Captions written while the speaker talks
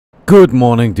Good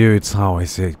morning, dudes. How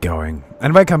is it going?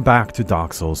 And welcome back to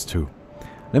Dark Souls 2.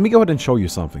 Let me go ahead and show you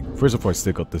something. First of all, I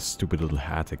still got this stupid little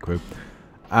hat equipped.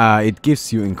 It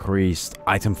gives you increased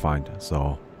item find.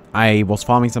 So, I was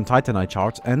farming some Titanite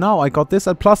shards, and now I got this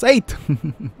at +8.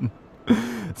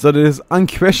 So this is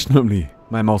unquestionably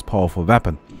my most powerful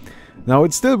weapon. Now,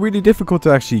 it's still really difficult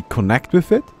to actually connect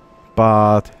with it.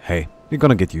 But, hey, you're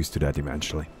gonna get used to that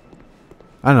eventually.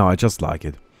 I know, I just like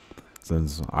it.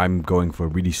 Since I'm going for a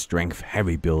really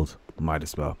strength-heavy build, might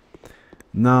as well.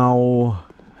 Now,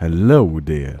 hello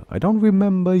there. I don't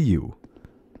remember you.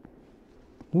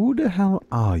 Who the hell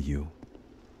are you?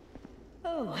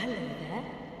 Oh, hello there.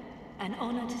 An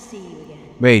honor to see you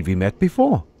again. Wait, we met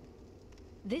before.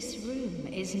 This room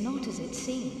is not as it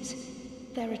seems.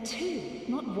 There are two,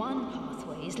 not one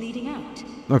pathways leading out.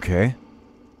 Okay.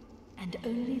 And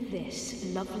only this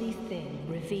lovely thing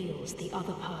reveals the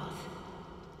other path.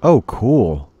 Oh,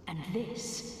 cool. And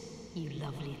this, you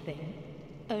lovely thing,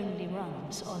 only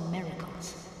runs on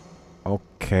miracles.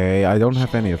 Okay, I don't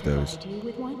have any of those. Shall I provide you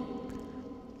with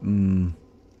one?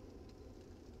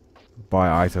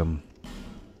 Buy item.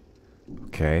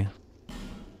 Okay.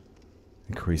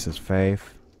 Increases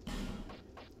faith.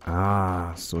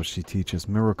 Ah, so she teaches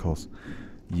miracles.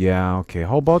 Yeah, okay.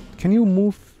 How about, can you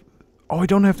move? Oh, I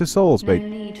don't have the souls. Wait. No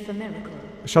need for miracle.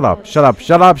 Shut up, shut up,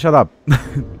 shut up, shut up.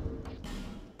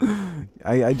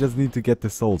 I just need to get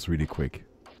the souls really quick.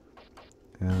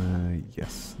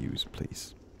 Yes, use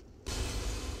please.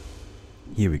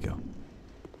 Here we go.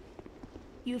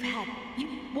 You've had...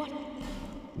 what?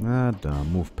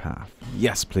 Move path.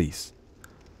 Yes, please.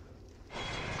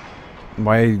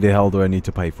 Why the hell do I need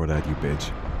to pay for that, you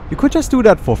bitch? You could just do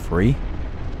that for free.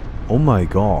 Oh my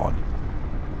god.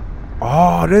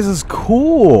 Oh, this is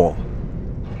cool.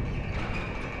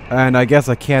 And I guess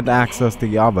I can't access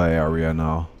the other area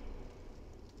now.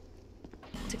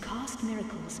 To cast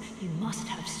miracles, you must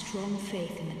have strong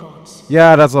faith in the gods.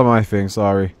 Yeah, that's not my thing,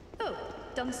 sorry. Oh,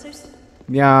 done so.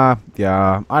 Yeah,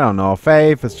 I don't know.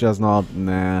 Faith is just not,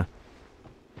 nah.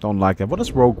 Don't like that. What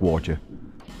is rogue water?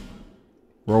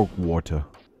 Rogue water.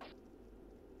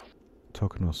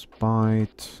 Token of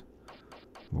spite.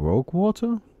 Rogue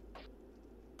water?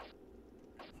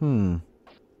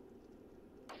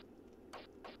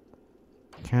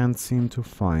 Can't seem to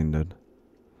find it.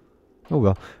 Oh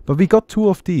well. But we got 2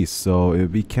 of these, so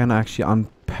we can actually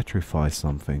unpetrify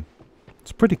something.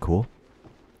 It's pretty cool.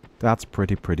 That's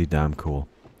pretty damn cool.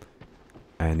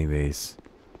 Anyways.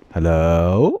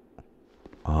 Hello?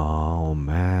 Oh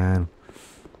man.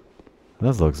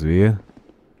 This looks weird.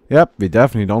 Yep, we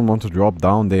definitely don't want to drop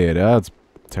down there. That's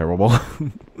terrible.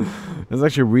 It's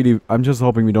actually really... I'm just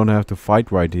hoping we don't have to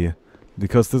fight right here.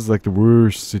 Because this is like the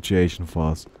worst situation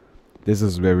for us. This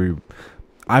is very...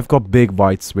 I've got big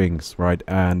wide swings, right?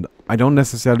 And I don't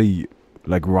necessarily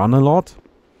like run a lot.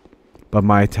 But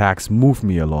my attacks move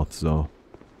me a lot, so...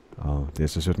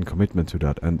 there's a certain commitment to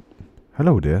that. And...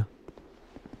 Hello there.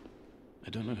 I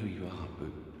don't know who you are,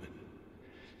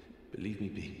 but leave me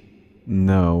be.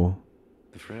 No.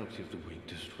 The frailty of the weak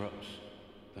disrupts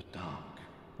the dark.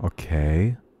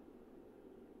 Okay.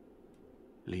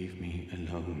 Leave me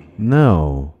alone.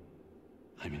 No.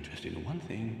 I'm interested in one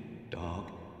thing,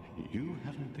 dog. You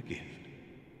haven't the gift.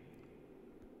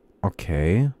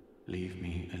 Okay. Leave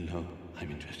me alone.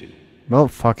 I'm interested. Well,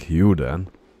 fuck you then.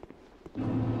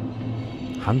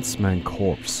 Huntsman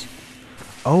corpse.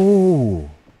 Oh.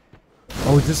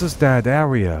 Oh, this is that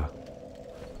area.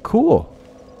 Cool.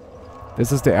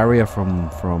 This is the area from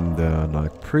the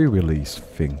like pre-release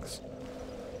things.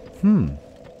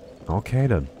 Okay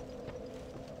then.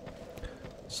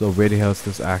 So where the hell is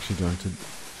this actually going to...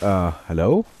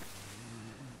 hello?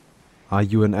 Are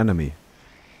you an enemy?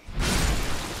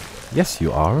 Yes,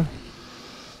 you are.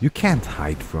 You can't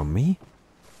hide from me.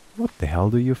 What the hell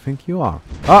do you think you are?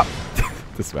 Ah!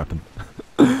 This weapon.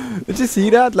 Did you see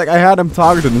that? Like, I had him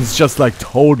targeted and it's just like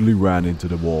totally ran into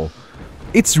the wall.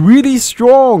 It's really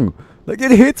strong! Like,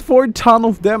 it hits for a ton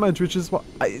of damage, which is what...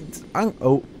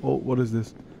 oh, what is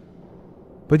this?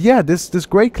 But yeah, this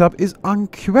Great Club is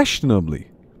unquestionably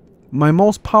my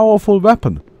most powerful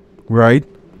weapon, right?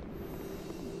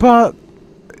 But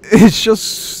it's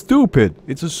just stupid.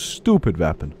 It's a stupid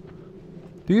weapon.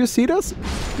 Do you see this?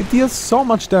 It deals so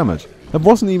much damage. That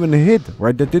wasn't even a hit,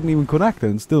 right? That didn't even connect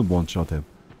and still one-shot him.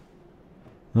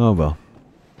 Oh well.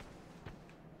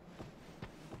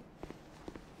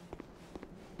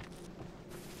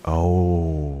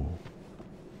 Oh.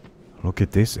 Look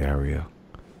at this area.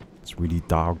 It's really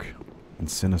dark and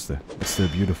sinister. It's still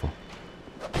beautiful.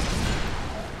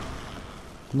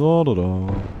 Da da da.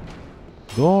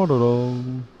 Da da da.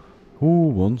 Who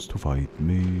wants to fight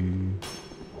me?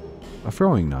 A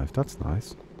throwing knife, that's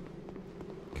nice.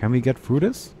 Can we get through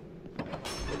this?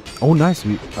 Oh, nice.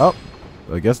 Oh,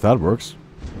 I guess that works.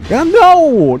 Yeah,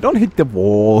 no! Don't hit the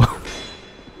wall.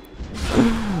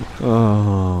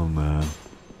 Oh, man.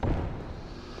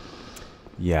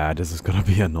 Yeah, this is gonna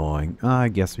be annoying. I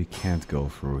guess we can't go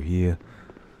through here.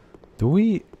 Do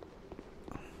we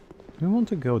want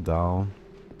to go down?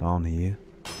 Down here?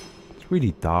 It's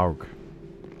really dark.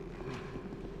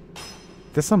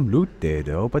 There's some loot there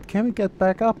though, but can we get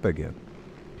back up again?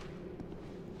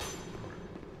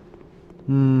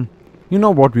 You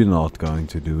know what? We're not going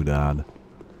to do that.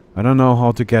 I don't know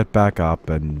how to get back up,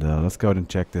 and let's go ahead and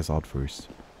check this out first.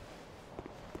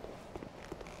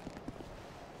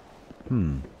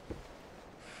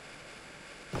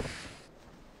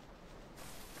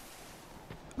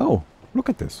 Oh, look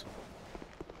at this.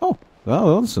 Oh,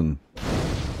 well, that's an...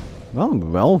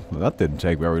 well, that didn't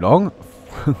take very long.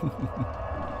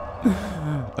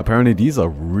 Apparently these are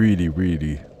really,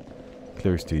 really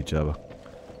close to each other.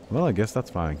 Well, I guess that's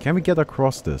fine. Can we get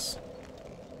across this?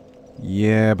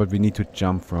 Yeah, but we need to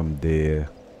jump from there.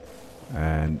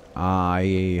 And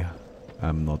I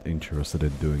am not interested in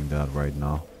doing that right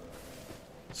now.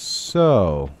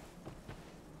 So...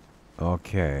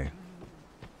 okay.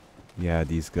 Yeah,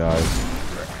 these guys...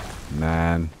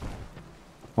 man.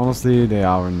 Honestly, they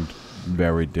aren't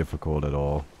very difficult at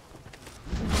all.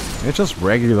 They're just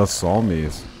regular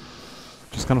zombies.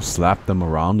 Just kind of slap them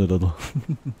around a little.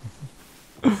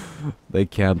 They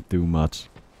can't do much.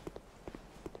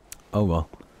 Oh well.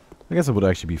 I guess it would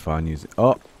actually be fine using...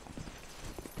 oh!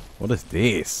 What is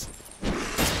this?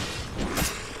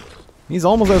 He's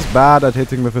almost as bad at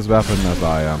hitting with his weapon as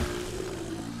I am.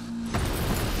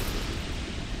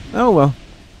 Oh well.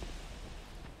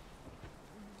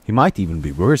 He might even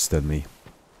be worse than me.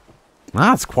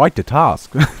 That's quite the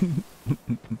task.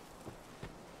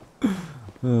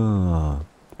 Oh,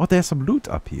 there's some loot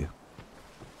up here.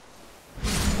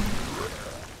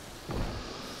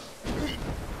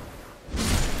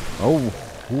 Oh,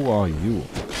 who are you?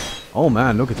 Oh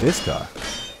man, look at this guy.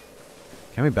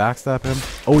 Can we backstab him?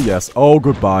 Oh yes. Oh,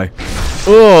 goodbye.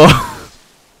 Ugh.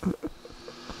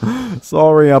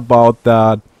 Sorry about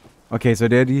that. Okay, so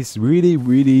there are these really,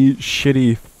 really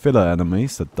shitty filler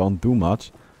enemies that don't do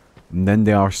much. And then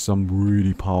there are some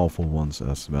really powerful ones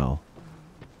as well.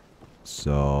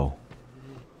 So...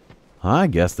 I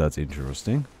guess that's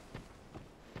interesting.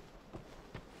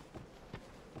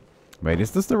 Wait,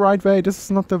 is this the right way? This is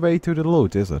not the way to the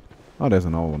loot, is it? Oh, there's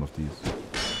another one of these.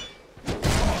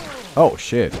 Oh,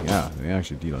 shit. Yeah, they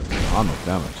actually deal a ton of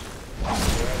damage.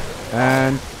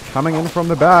 And coming in from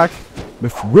the back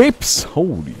with whips.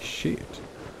 Holy shit.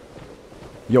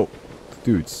 Yo,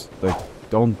 dudes, like,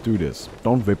 don't do this.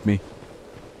 Don't whip me.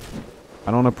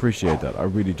 I don't appreciate that. I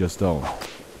really just don't.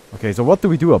 Okay, so what do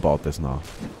we do about this now?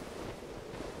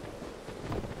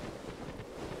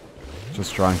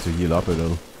 Just trying to heal up a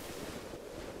little.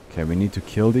 Okay, we need to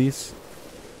kill these.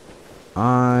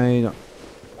 I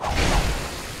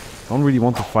don't really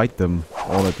want to fight them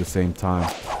all at the same time.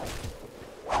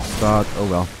 But, oh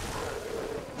well.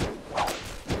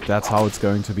 If that's how it's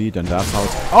going to be, then that's how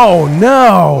it's... oh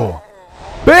no!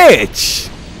 Bitch!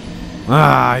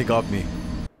 Ah, he got me.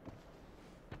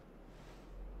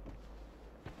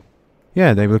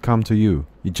 Yeah, they will come to you.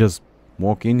 You just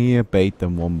walk in here, bait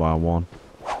them one by one.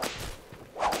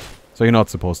 So you're not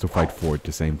supposed to fight four at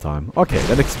the same time. Okay,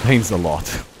 that explains a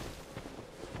lot.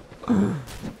 I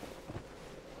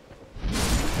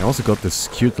also got this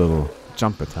cute little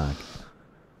jump attack.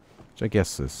 Which I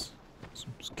guess is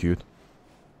cute.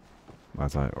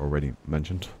 As I already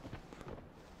mentioned.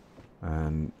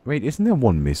 And wait, isn't there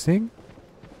one missing?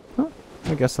 Huh?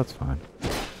 I guess that's fine.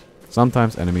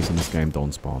 Sometimes enemies in this game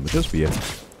don't spawn, which is weird.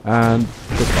 And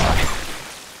goodbye.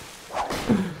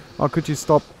 Oh, could you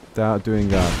stop doing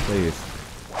that, please?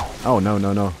 Oh, no,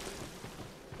 no, no.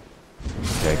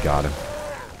 Okay, got him.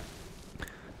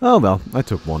 Oh well, I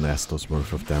took one Estos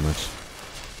worth of damage.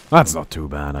 That's not too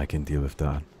bad, I can deal with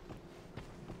that.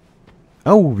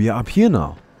 Oh, we are up here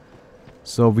now.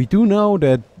 So we do know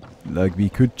that, like, we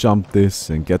could jump this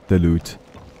and get the loot.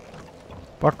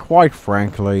 But quite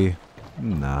frankly,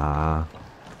 nah.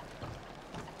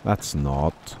 That's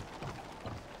not.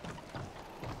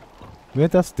 Where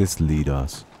does this lead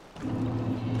us?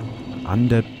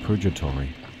 Undead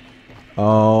Purgatory.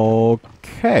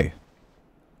 Okay.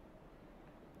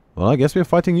 Well, I guess we're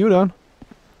fighting you then.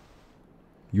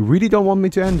 You really don't want me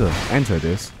to enter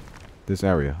this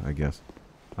area, I guess.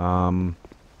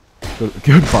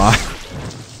 Goodbye.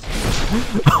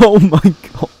 Oh my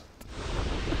god.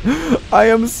 I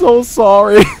am so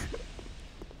sorry.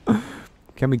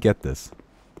 Can we get this?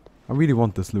 I really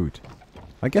want this loot.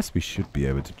 I guess we should be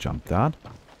able to jump that.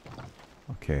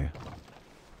 Okay.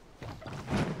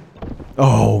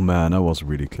 Oh man, that was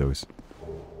really close.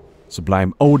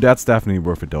 Sublime. Oh, that's definitely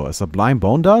worth it though. A sublime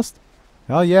bone dust?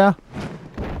 Hell yeah.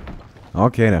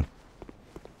 Okay then.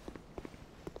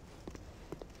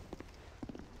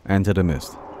 Enter the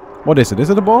mist. What is it? Is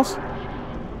it a boss?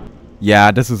 Yeah,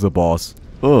 this is a boss.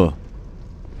 Ugh.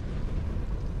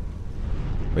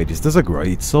 Wait, is this a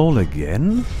great soul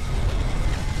again?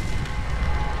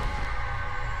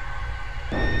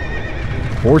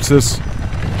 Horses.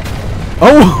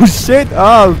 Oh shit!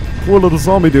 Ah, poor little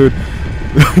zombie dude.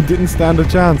 Didn't stand a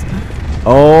chance.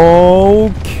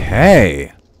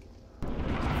 Okay.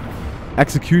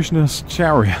 Executioner's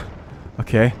chariot.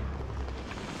 Okay.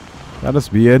 That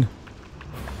is weird.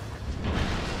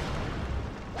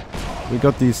 We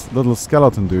got these little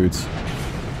skeleton dudes.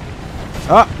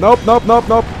 Ah, nope, nope, nope,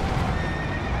 nope.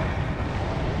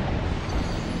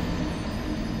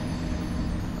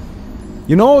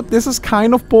 You know, this is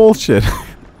kind of bullshit.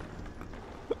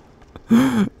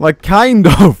 Like, kind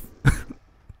of.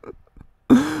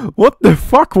 What the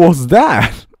fuck was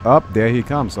that? Up, there he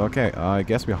comes. Okay, I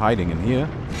guess we're hiding in here.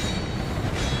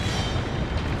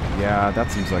 Yeah, that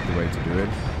seems like the way to do it.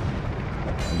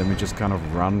 And then we just kind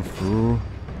of run through.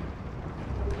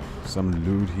 Some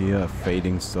loot here, a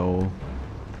fading soul.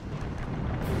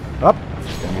 Up!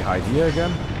 Can we hide here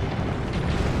again?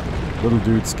 Little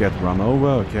dudes get run over.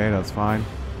 Okay, that's fine.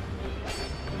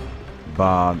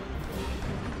 But...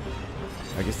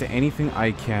 like, is there anything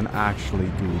I can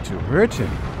actually do to hurt him?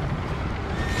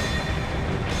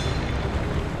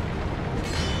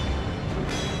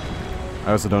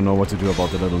 I also don't know what to do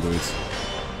about the little dudes.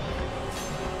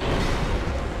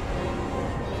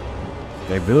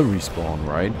 They will respawn,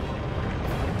 right?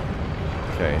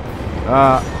 Okay.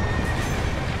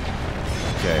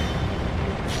 Okay.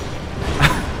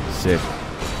 Shit.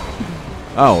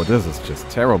 Oh, this is just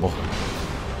terrible.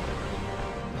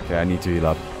 Okay, I need to heal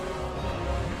up.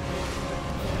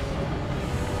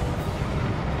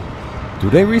 Do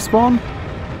they respawn?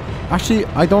 Actually,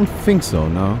 I don't think so,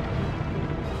 no.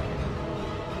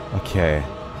 Okay.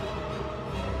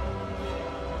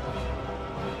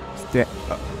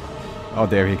 Oh,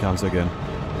 there he comes again.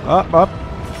 Up, up.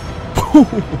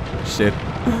 Shit.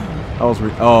 That was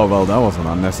oh, well, that was an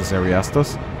unnecessary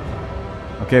Estus.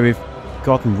 Okay, we've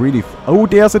gotten really... oh,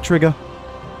 there's a trigger.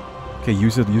 Okay,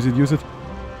 use it, use it, use it.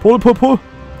 Pull, pull, pull.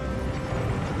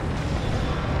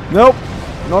 Nope.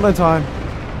 Not in time.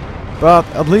 But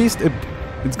at least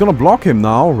it's gonna block him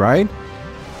now, right?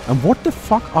 And what the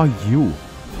fuck are you?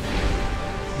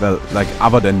 Well, like,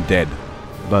 other than dead.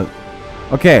 But,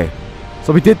 okay.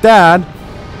 So we did that.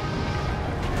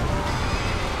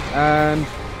 And...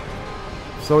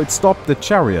 so it stopped the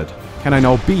chariot. Can I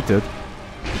now beat it?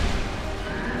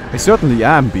 I certainly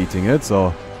am beating it,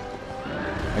 so...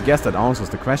 I guess that answers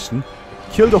the question.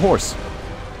 Kill the horse.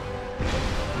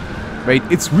 Wait,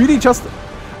 it's really just...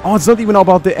 oh, it's not even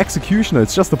about the executioner,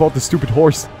 it's just about the stupid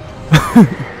horse.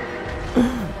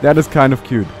 That is kind of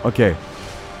cute. Okay.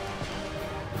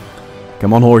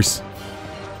 Come on, horse.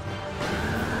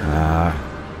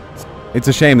 It's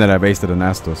a shame that I wasted an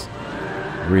Estus.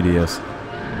 It really is.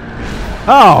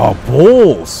 Oh,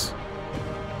 balls!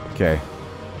 Okay.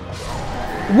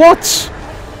 What?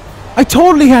 I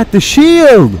totally had the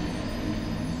shield!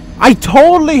 I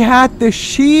totally had the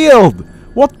shield!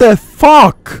 What the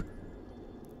fuck?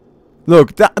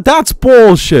 Look, that's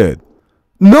bullshit.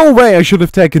 No way I should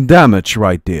have taken damage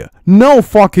right there. No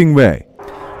fucking way.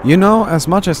 You know, as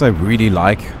much as I really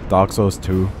like Dark Souls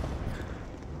 2,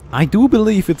 I do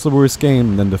believe it's a worse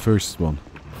game than the first one.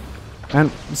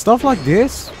 And stuff like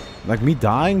this, like me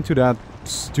dying to that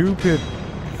stupid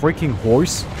freaking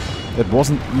horse that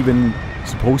wasn't even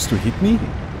supposed to hit me,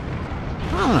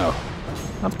 I don't know.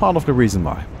 That's part of the reason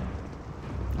why.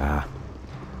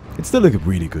 It's still a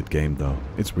really good game though.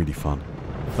 It's really fun.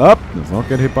 Up! Let's not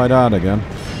get hit by that again.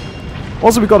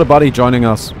 Also, we got a buddy joining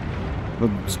us.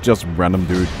 It's just a random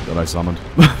dude that I summoned.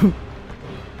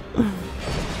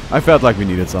 I felt like we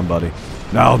needed somebody.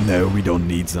 No, we don't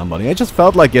need somebody. I just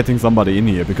felt like getting somebody in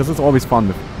here because it's always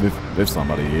fun with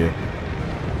somebody here.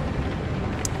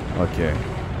 Okay.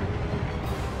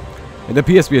 It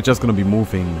appears we are just gonna be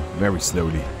moving very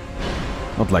slowly.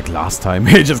 Not like last time.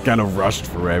 We just kind of rushed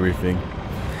through everything.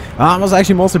 It was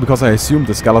actually mostly because I assumed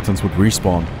the skeletons would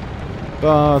respawn.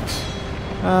 But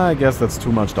I guess that's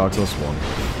too much Dark Souls 1.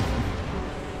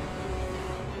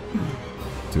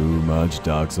 Too much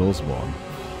Dark Souls 1.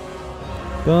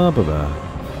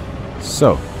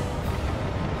 So.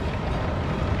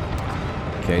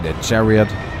 Okay, the chariot.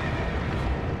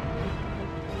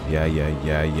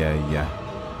 Yeah.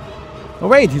 Oh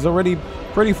wait, he's already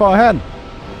pretty far ahead.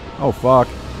 Oh fuck.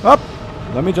 Up!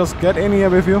 Let me just get in here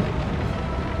with you.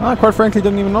 I quite frankly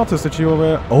didn't even notice that you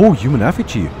were... Oh, human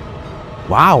effigy.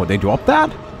 Wow, they dropped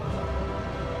that?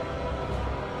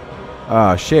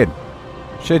 Ah, shit.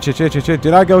 Shit.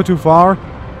 Did I go too far?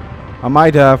 I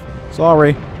might have.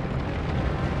 Sorry.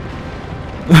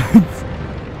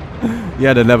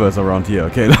 Yeah, the lever is around here.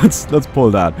 Okay, let's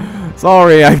pull that.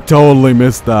 Sorry, I totally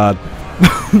missed that.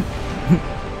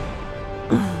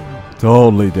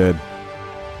 Totally did.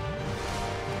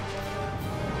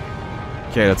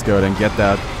 Okay, let's go then. Get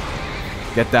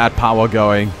that power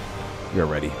going. We're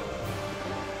ready.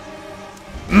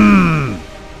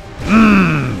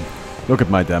 Look at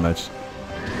my damage.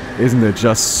 Isn't it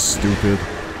just stupid?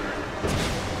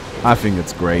 I think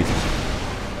it's great.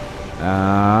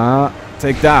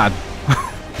 Take that.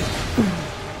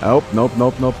 Oh, nope.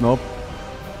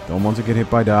 Don't want to get hit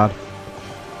by that.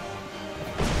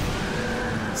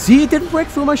 See, it didn't break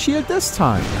through my shield this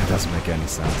time. That doesn't make any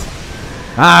sense.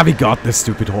 Ah, we got this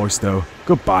stupid horse though.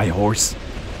 Goodbye, horse.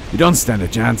 You don't stand a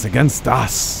chance against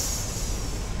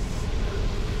us.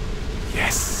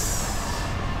 Yes.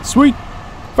 Sweet.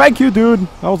 Thank you, dude.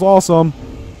 That was awesome.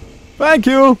 Thank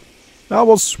you. That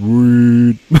was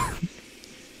sweet.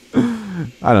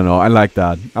 I don't know. I like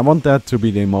that. I want that to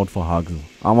be the emote for hugs.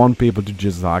 I want people to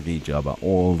just hug each other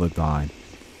all the time.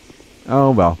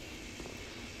 Oh well.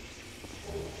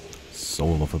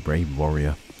 Soul of a brave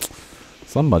warrior.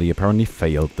 Somebody apparently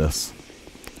failed this.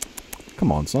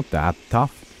 Come on, it's not that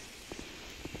tough.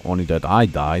 Only that I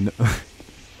died.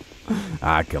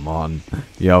 Ah, come on.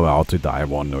 You're about to die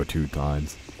 1 or 2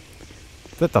 times.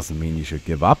 That doesn't mean you should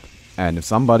give up. And if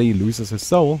somebody loses his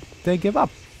soul, they give up.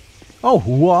 Oh,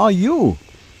 who are you?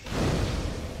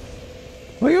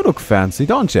 Well, you look fancy,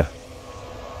 don't you?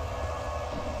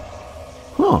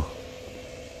 Huh.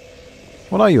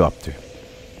 What are you up to?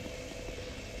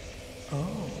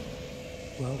 Oh,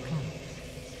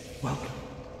 welcome.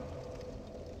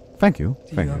 Thank you.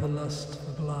 Do you have a lust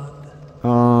for blood?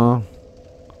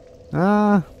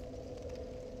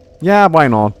 Yeah, why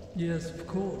not? Yes, of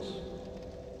course.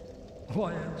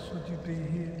 Why else would you be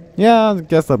here? Yeah, I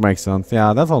guess that makes sense.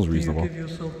 Yeah, that sounds reasonable. Do you give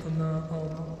yourself to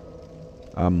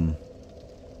armor?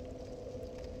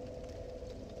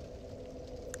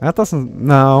 That doesn't...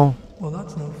 No. Well,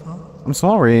 that's no fun. I'm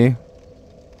sorry.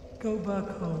 Go back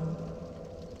home.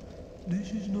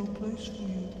 This is no place for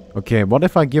you. Okay, what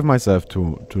if I give myself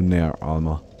to Nair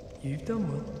Alma? You've done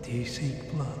well. Do you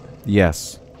seek blood?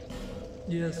 Yes.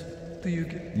 Yes. Do you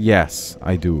get... Yes,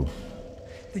 I do.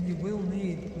 Then you will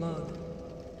need blood.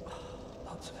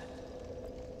 Lots of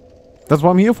it. That's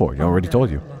what I'm here for. I already told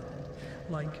you.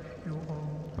 Like your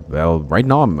own. Well, right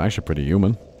now I'm actually pretty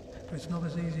human. But it's not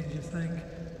as easy as you think.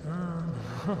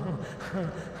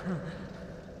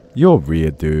 You're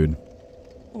weird, dude.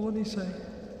 Well, what do you say?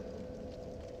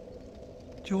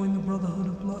 Join the Brotherhood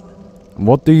of Blood?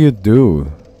 What do you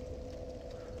do?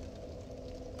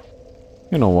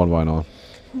 You know what, why not?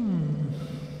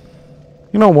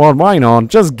 You know what, why not?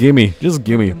 Just gimme. Just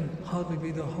gimme. That can hardly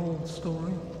be the whole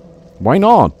story. Why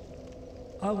not?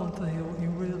 I want to hear what you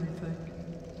really think.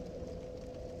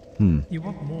 You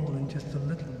want more than just a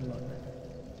little blood.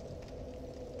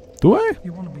 Do I?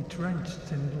 You want to be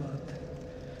drenched in blood.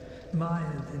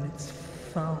 Mired in its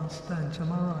foul stench.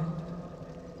 Am I right?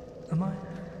 Am I?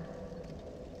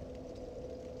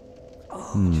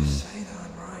 Oh, just say that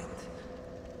I'm right.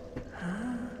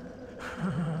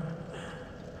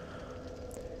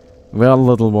 Well,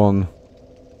 little one.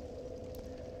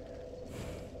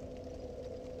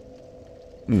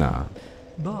 Nah.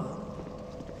 But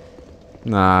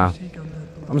Nah. seek undead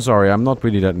blood. I'm sorry, I'm not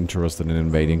really that interested in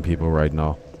invading people right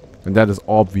now. And that is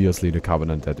obviously the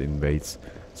Covenant that invades.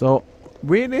 So,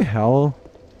 where the hell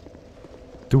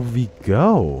do we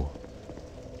go?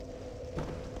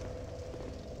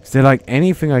 Is there like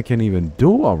anything I can even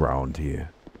do around here?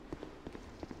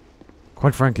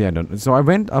 Quite frankly, I don't. So I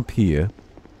went up here.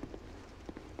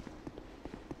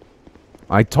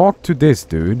 I talked to this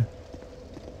dude.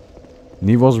 And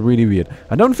he was really weird.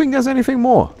 I don't think there's anything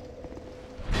more.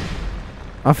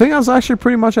 I think that's actually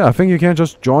pretty much it. I think you can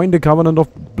just join the Covenant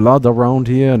of Blood around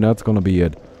here and that's gonna be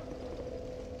it.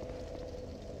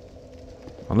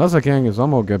 Unless I can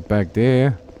somehow get back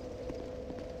there.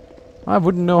 I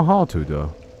wouldn't know how to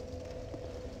though.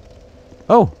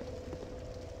 Oh!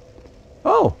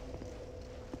 Oh!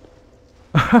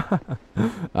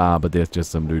 But there's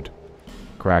just some loot.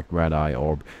 Cracked red eye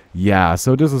orb. Yeah,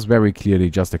 so this is very clearly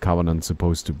just a Covenant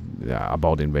supposed to...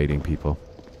 about invading people.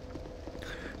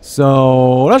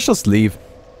 So, let's just leave.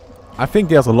 I think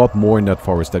there's a lot more in that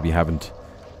forest that we haven't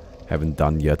haven't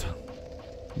done yet.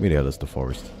 Where the hell is the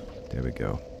forest? There we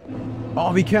go.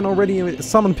 Oh, we can already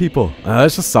summon people.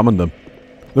 Let's just summon them.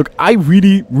 Look, I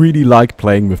really, really like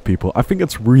playing with people. I think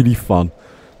it's really fun.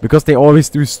 Because they always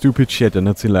do stupid shit and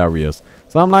it's hilarious.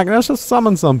 So I'm like, let's just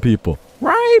summon some people.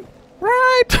 Right?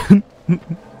 Right?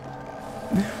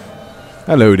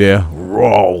 Hello there.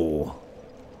 Roll.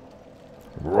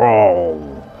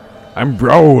 Roll. I'm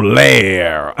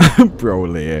Brolair.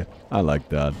 Brolair. I like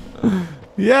that.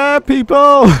 Yeah,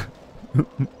 people.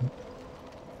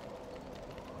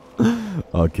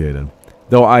 Okay then.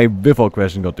 Though I, without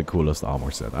question, got the coolest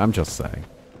armor set. I'm just saying.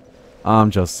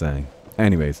 I'm just saying.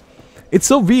 Anyways. It's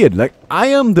so weird. Like, I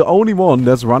am the only one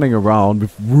that's running around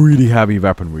with really heavy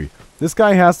weaponry. This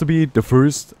guy has to be the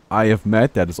first I have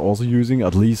met that is also using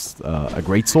at least a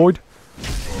greatsword.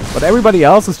 But everybody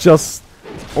else is just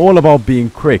all about being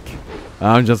quick.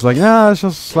 I'm just like, yeah, let's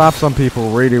just slap some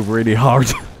people really, really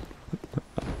hard.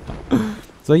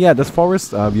 So yeah, this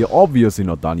forest, we are obviously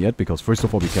not done yet, because first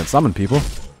of all, we can't summon people.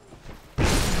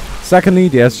 Secondly,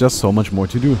 there's just so much more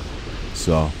to do.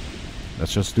 So,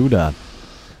 let's just do that.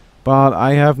 But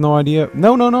I have no idea.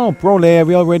 No, Brolair,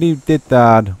 we already did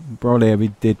that. Brolair, we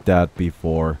did that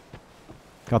before.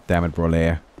 God damn it,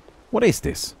 Brolair. What is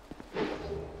this?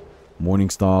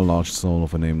 Morningstar, large soul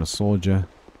of a nameless soldier.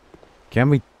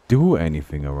 Can we do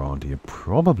anything around here?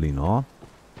 Probably not.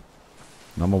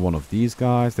 Number one of these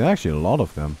guys. There are actually a lot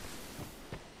of them.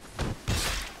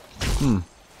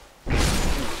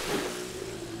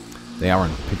 They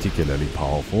aren't particularly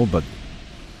powerful, but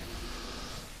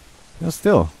they're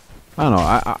still. I don't know.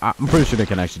 I'm pretty sure they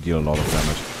can actually deal a lot of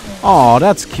damage. Oh,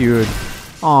 that's cute.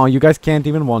 Oh, you guys can't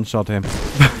even one-shot him.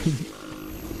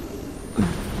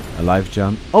 A life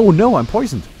gem. Oh no, I'm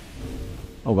poisoned.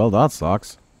 Oh well, that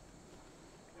sucks.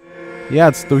 Yeah,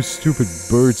 it's those stupid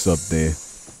birds up there.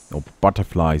 Or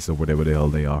butterflies or whatever the hell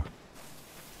they are.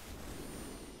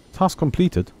 Task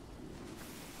completed.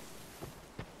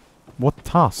 What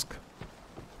task?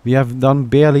 We have done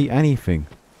barely anything.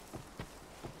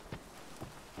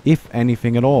 If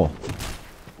anything at all.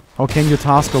 How can your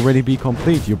task already be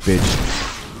complete, you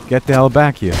bitch? Get the hell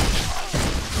back here.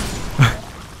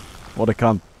 What a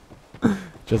cunt.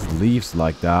 Just leaves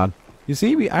like that. You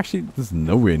see, we actually... This is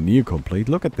nowhere near complete.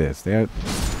 Look at this. There are a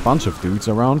bunch of dudes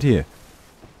around here.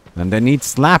 And they need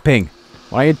slapping.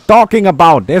 What are you talking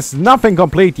about? There's nothing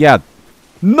complete yet.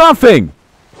 Nothing!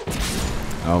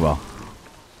 Oh well.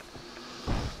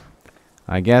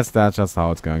 I guess that's just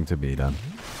how it's going to be then.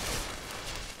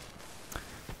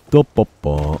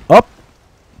 Up!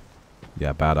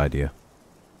 Yeah, bad idea.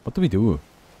 What do we do?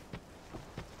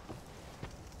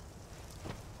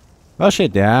 Well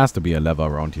shit, there has to be a lever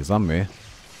around here somewhere.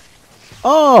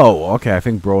 Oh! Okay, I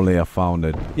think Brolair found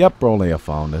it. Yep, Brolair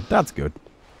found it. That's good.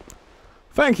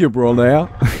 Thank you, Brolair.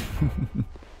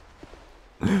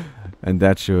 And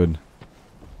that should...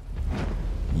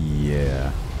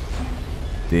 Yeah.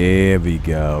 There we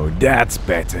go. That's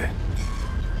better.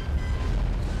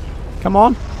 Come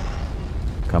on.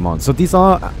 Come on. So these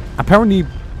are apparently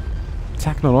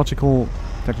technologically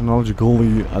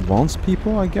advanced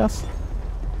people, I guess.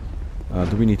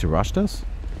 Do we need to rush this?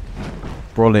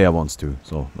 Brolair wants to,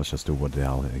 so let's just do what the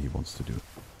hell he wants to do.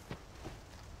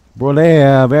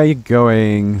 Brolair, where are you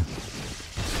going?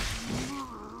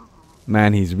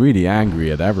 Man, he's really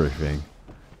angry at everything.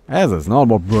 As is not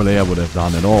what Brolair would have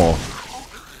done at all.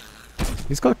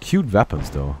 He's got cute weapons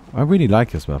though. I really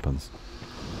like his weapons.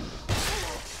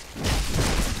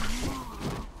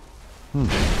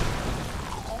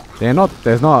 They're not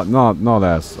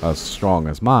as strong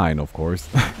as mine, of course.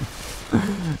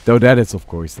 Though that is of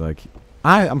course like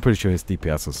I'm pretty sure his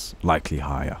DPS is likely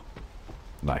higher.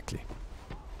 Likely.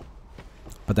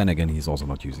 But then again, he's also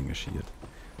not using a shield.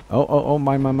 Oh,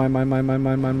 mine.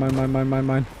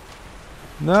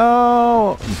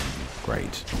 No!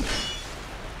 Great.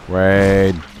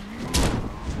 Great.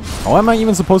 How am I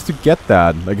even supposed to get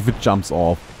that? Like, if it jumps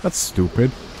off. That's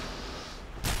stupid.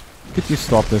 Could you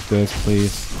stop with this,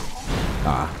 please?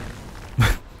 Ah.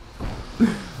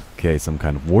 Okay, some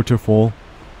kind of waterfall.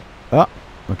 Ah.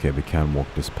 Okay, we can walk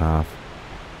this path.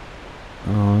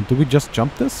 Do we just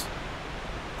jump this?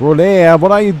 Brolair,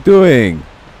 what are you doing?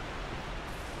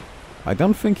 I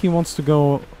don't think he wants to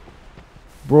go...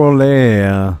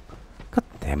 Brolair. God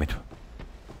damn it.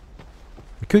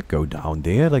 We could go down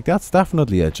there. Like, that's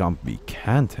definitely a jump we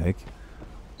can take.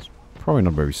 It's probably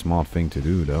not a very smart thing to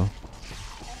do, though.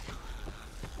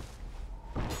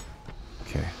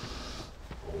 Okay.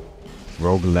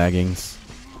 Rogue leggings.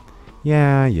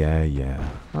 Yeah.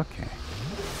 Okay.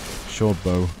 Short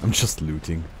bow. I'm just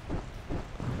looting.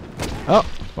 Oh,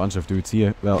 bunch of dudes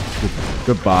here. Well,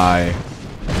 goodbye.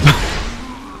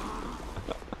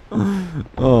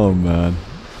 Oh, man.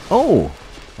 Oh!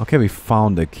 Okay, we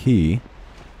found a key.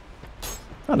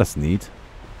 Oh, that's neat.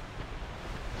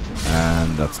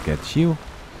 And let's get you.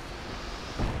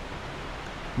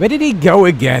 Where did he go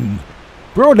again?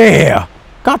 Bro, there!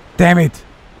 God damn it!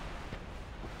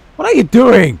 What are you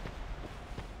doing?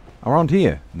 Around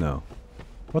here? No.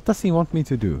 What does he want me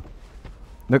to do?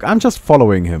 Look, I'm just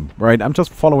following him, right? I'm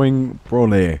just following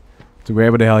Brole to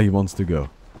wherever the hell he wants to go.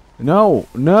 No,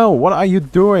 no, what are you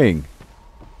doing?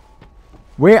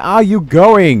 Where are you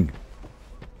going?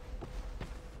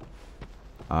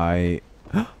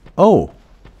 Oh!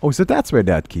 Oh, so that's where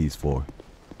that key's for.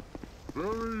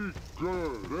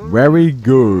 Very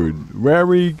good.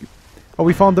 Very... Oh,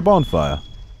 we found the bonfire.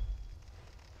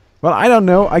 Well, I don't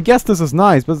know. I guess this is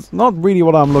nice, but it's not really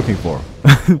what I'm looking for.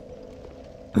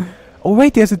 Oh,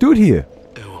 wait, there's a dude here.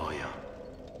 Who are you?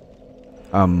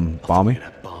 Baumi?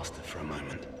 That bastard for a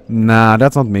moment. Nah,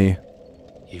 that's not me.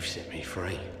 You've set me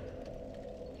free.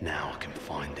 Now I can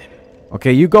find him.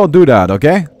 Okay, you go do that,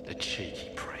 okay? The cheeky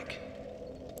prick.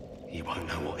 He won't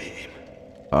know what hit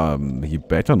him. He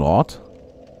better not.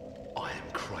 I am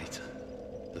Creighton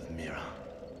of Mirror.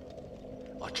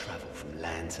 I travel from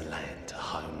land to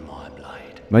hone my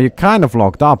blade. Now, you're kind of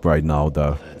locked up right now,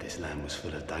 though. I heard this land was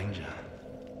full of danger.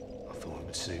 I thought it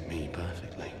would suit me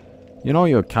perfectly. You know,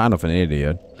 you're kind of an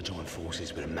idiot. I joined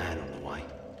forces with a man on the way,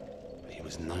 but he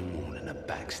was no more than a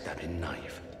backstabbing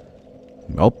knave.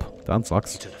 Nope, that He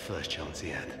sucks. took the first chance he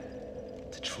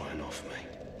had to try and off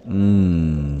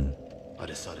me. I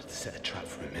decided to set a trap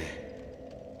for him here.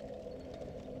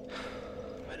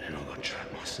 But then I got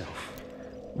trapped myself.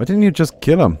 Why didn't you just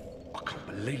kill him? I can't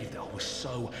believe that I was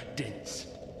so dense.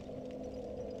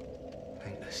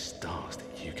 Thank the stars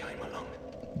that you came along.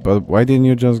 But why didn't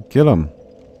you just kill him?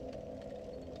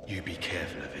 You be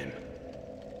careful of him.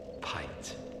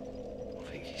 Pate, I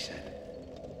think he said.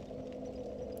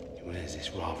 He wears this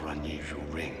rather unusual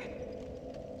ring.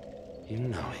 You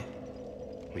know it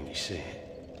when you see it.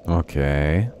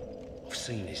 Okay. I've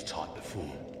seen his type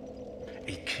before.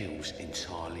 He kills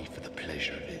entirely for the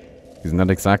pleasure of it. Isn't that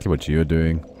exactly what you're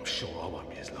doing? I'm sure I won't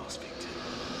be his last victim.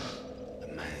 The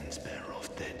man's better off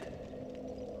dead.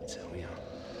 I tell ya.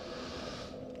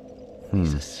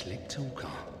 He's a slick talker.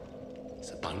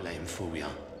 So don't let him fool ya.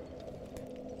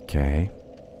 Okay.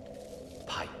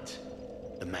 Pate,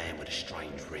 the man with a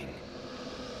strange ring.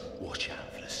 Watch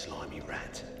out for the slimy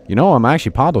rat. You know, I'm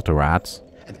actually part of the rats.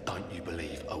 And don't you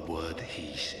believe a word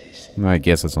he says. I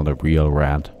guess it's not a real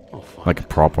rat. I'll find Like a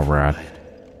proper rat.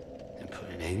 and put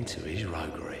an end to his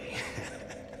roguery.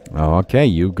 Oh, okay,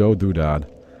 you go do that.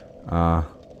 Oh,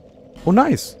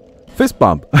 nice. Fist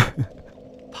bump.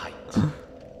 Pate.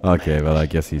 Okay, well, I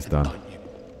guess he's done. Don't you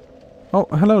Oh,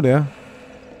 hello there.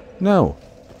 No.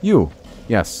 You.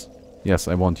 Yes. Yes,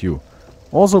 I want you.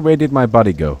 Also, where did my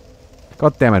buddy go?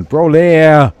 God damn it. Bro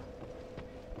there.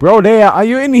 Bro there, are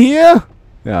you in here?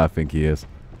 Yeah, I think he is.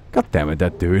 God damn it,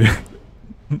 that dude.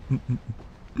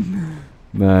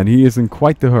 Man, he is in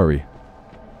quite the hurry.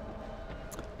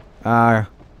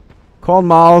 Corn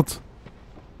malt.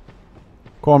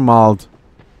 Corn malt.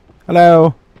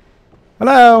 Hello.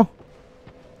 Hello.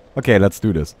 Okay, let's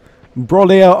do this.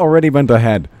 Brolea already went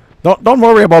ahead. Don't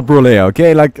worry about Brolea,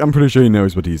 okay? Like, I'm pretty sure he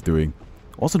knows what he's doing.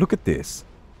 Also, look at this.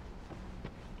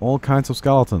 All kinds of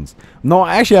skeletons. No,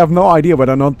 I actually have no idea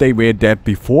whether or not they were dead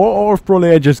before or if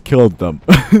Brolea just killed them.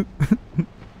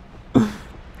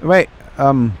 Wait,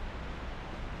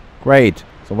 great.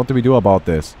 So what do we do about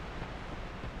this?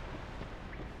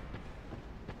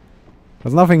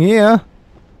 There's nothing here.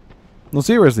 No,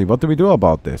 seriously, what do we do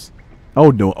about this? Oh,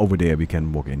 no, over there we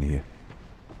can walk in here.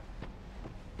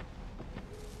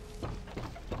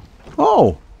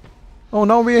 Oh! Oh,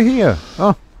 now we're here.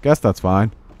 Oh, guess that's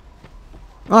fine.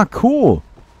 Ah, cool.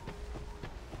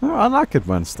 Oh, I like it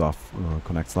when stuff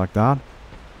connects like that.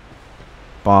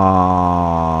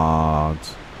 But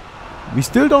we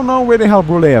still don't know where the hell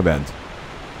Brulea went.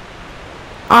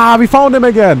 Ah, we found him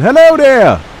again. Hello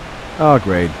there. Oh,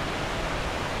 great.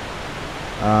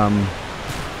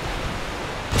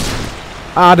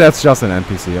 Ah, that's just an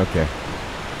NPC. Okay.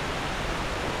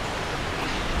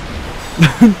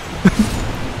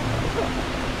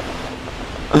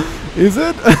 Is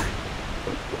it?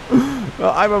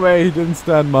 Well, either way, he didn't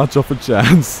stand much of a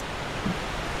chance.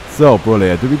 So,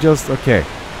 Brulea, do we just... Okay.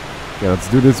 Okay, let's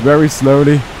do this very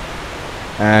slowly.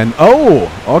 And...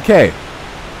 Oh! Okay.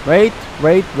 Wait.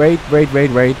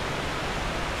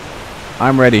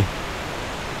 I'm ready.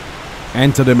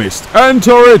 Enter the mist.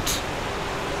 Enter it!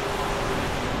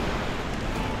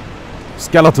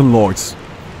 Skeleton lords.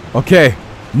 Okay.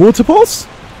 Multiples?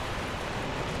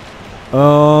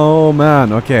 Oh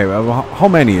man, okay. How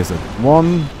many is it?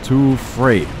 1, 2,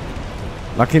 3.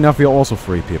 Lucky enough, we're also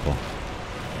 3 people.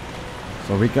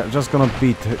 So we're just gonna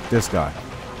beat this guy.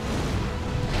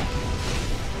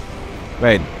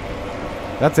 Wait.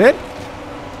 That's it?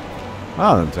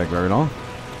 Oh, didn't take very long.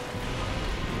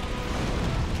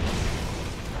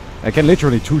 I can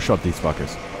literally two-shot these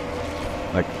fuckers.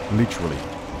 Like, literally.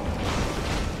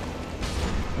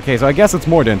 Okay, so I guess it's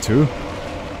more than 2.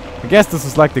 I guess this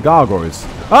is like the gargoyles.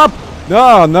 Up!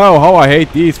 No, no, how I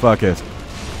hate these fuckers.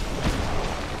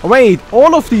 Oh, wait,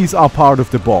 all of these are part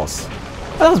of the boss.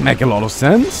 That doesn't make a lot of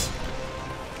sense.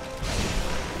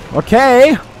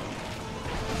 Okay.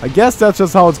 I guess that's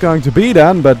just how it's going to be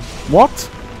then, but what?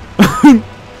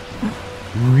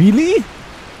 Really?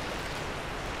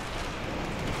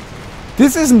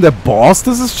 This isn't the boss,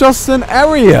 this is just an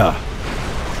area.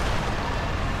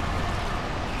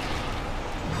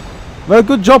 Well,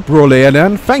 good job, Rolea,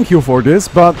 then. Thank you for this,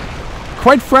 but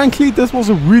quite frankly, this was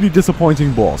a really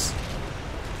disappointing boss.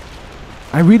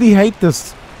 I really hate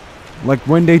this. Like,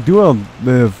 when they do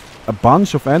a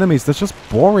bunch of enemies, that's just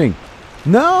boring.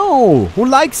 No! Who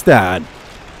likes that?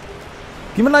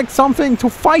 Give me, like, something to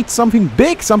fight, something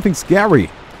big, something scary.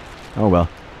 Oh, well.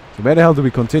 So where the hell do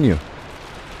we continue?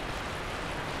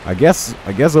 I guess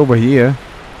over here.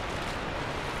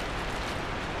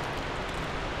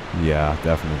 Yeah,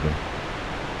 definitely.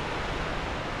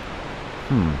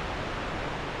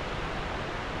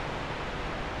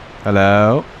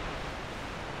 Hello?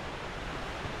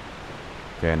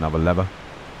 Okay, another lever.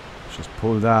 Just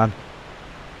pull that.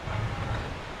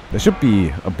 There should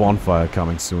be a bonfire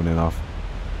coming soon enough.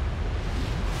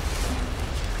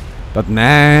 But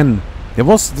man,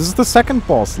 this is the second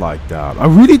boss like that. I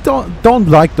really don't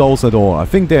like those at all. I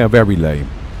think they are very lame.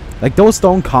 Like, those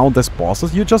don't count as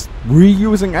bosses. You're just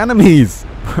reusing enemies.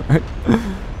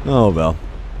 Oh well.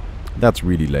 That's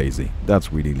really lazy.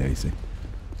 That's really lazy.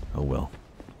 Oh well.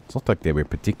 It's not like they were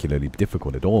particularly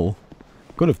difficult at all.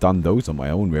 Could have done those on my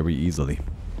own very easily.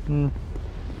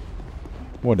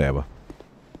 Whatever.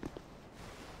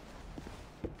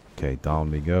 Okay,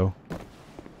 down we go.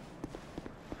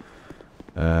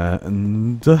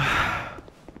 And...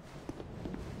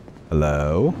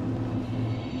 hello?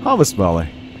 Harvest Valley.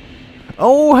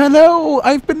 Oh, hello!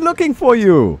 I've been looking for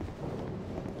you!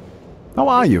 How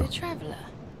are you? A traveller?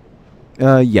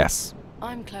 Yes.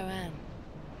 I'm Chloanne,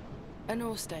 an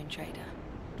ore stone trader.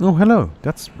 Oh, hello.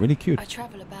 That's really cute. I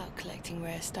travel about collecting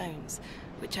rare stones,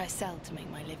 which I sell to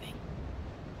make my living.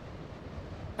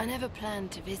 I never planned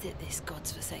to visit this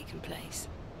god's forsaken place.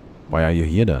 Why are you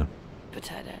here then?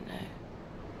 But I don't know.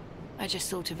 I just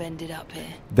sort of ended up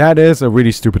here. That is a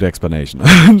really stupid explanation.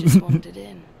 I just wandered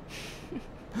in.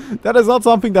 That is not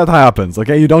something that happens,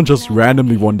 okay? You don't just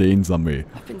randomly wander in somewhere.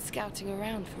 I've been scouting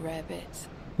around for rare bits.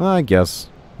 I guess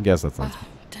that's not... Oh,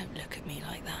 don't look at me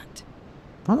like that.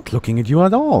 I'm not looking at you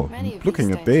at all. Many I'm of looking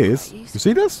these at stones are this. quite You useful.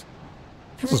 see this?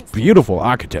 For This is instance, beautiful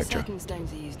architecture. certain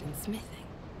stones are used in smithing.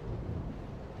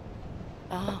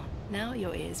 Ah, now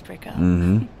your ears prick up.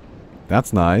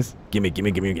 That's nice. Gimme.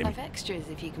 I've extras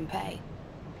if you can pay.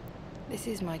 This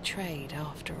is my trade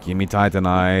after all. Gimme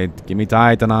Titanite. Gimme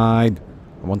Titanite.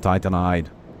 I want Titanite.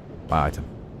 Buy item.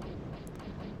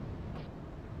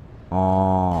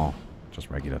 Oh, just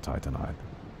regular Titanite.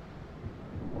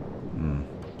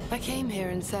 I came here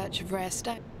in search of rare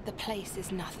stone. The place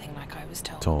is nothing like I was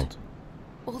told. Told.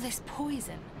 All this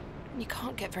poison. You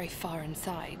can't get very far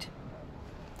inside.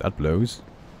 That blows.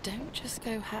 Don't just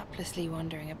go haplessly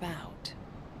wandering about.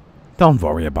 Don't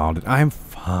worry about it. I'm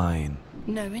fine.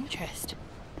 No interest.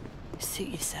 Suit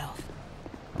yourself.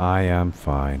 I am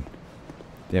fine.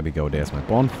 There we go. There's my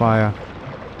bonfire.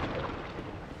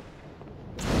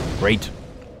 Great.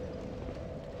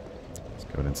 Let's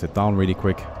go and sit down really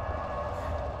quick.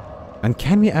 And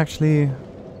can we actually...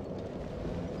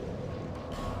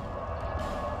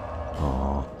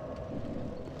 Oh.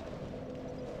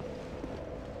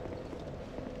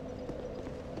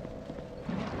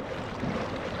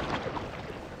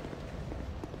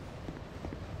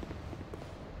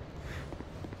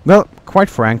 Well, quite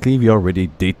frankly, we already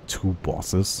did 2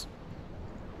 bosses.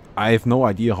 I have no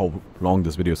idea how long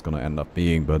this video is gonna end up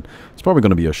being, but it's probably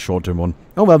gonna be a shorter one.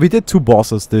 Oh well, we did 2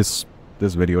 bosses this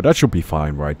video. That should be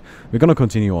fine, right? We're gonna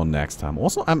continue on next time.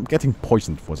 Also, I'm getting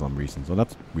poisoned for some reason, so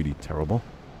that's really terrible.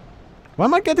 Why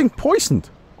am I getting poisoned?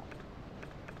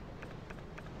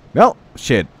 Well,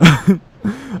 shit.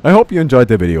 I hope you enjoyed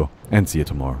the video, and see you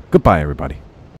tomorrow. Goodbye, everybody.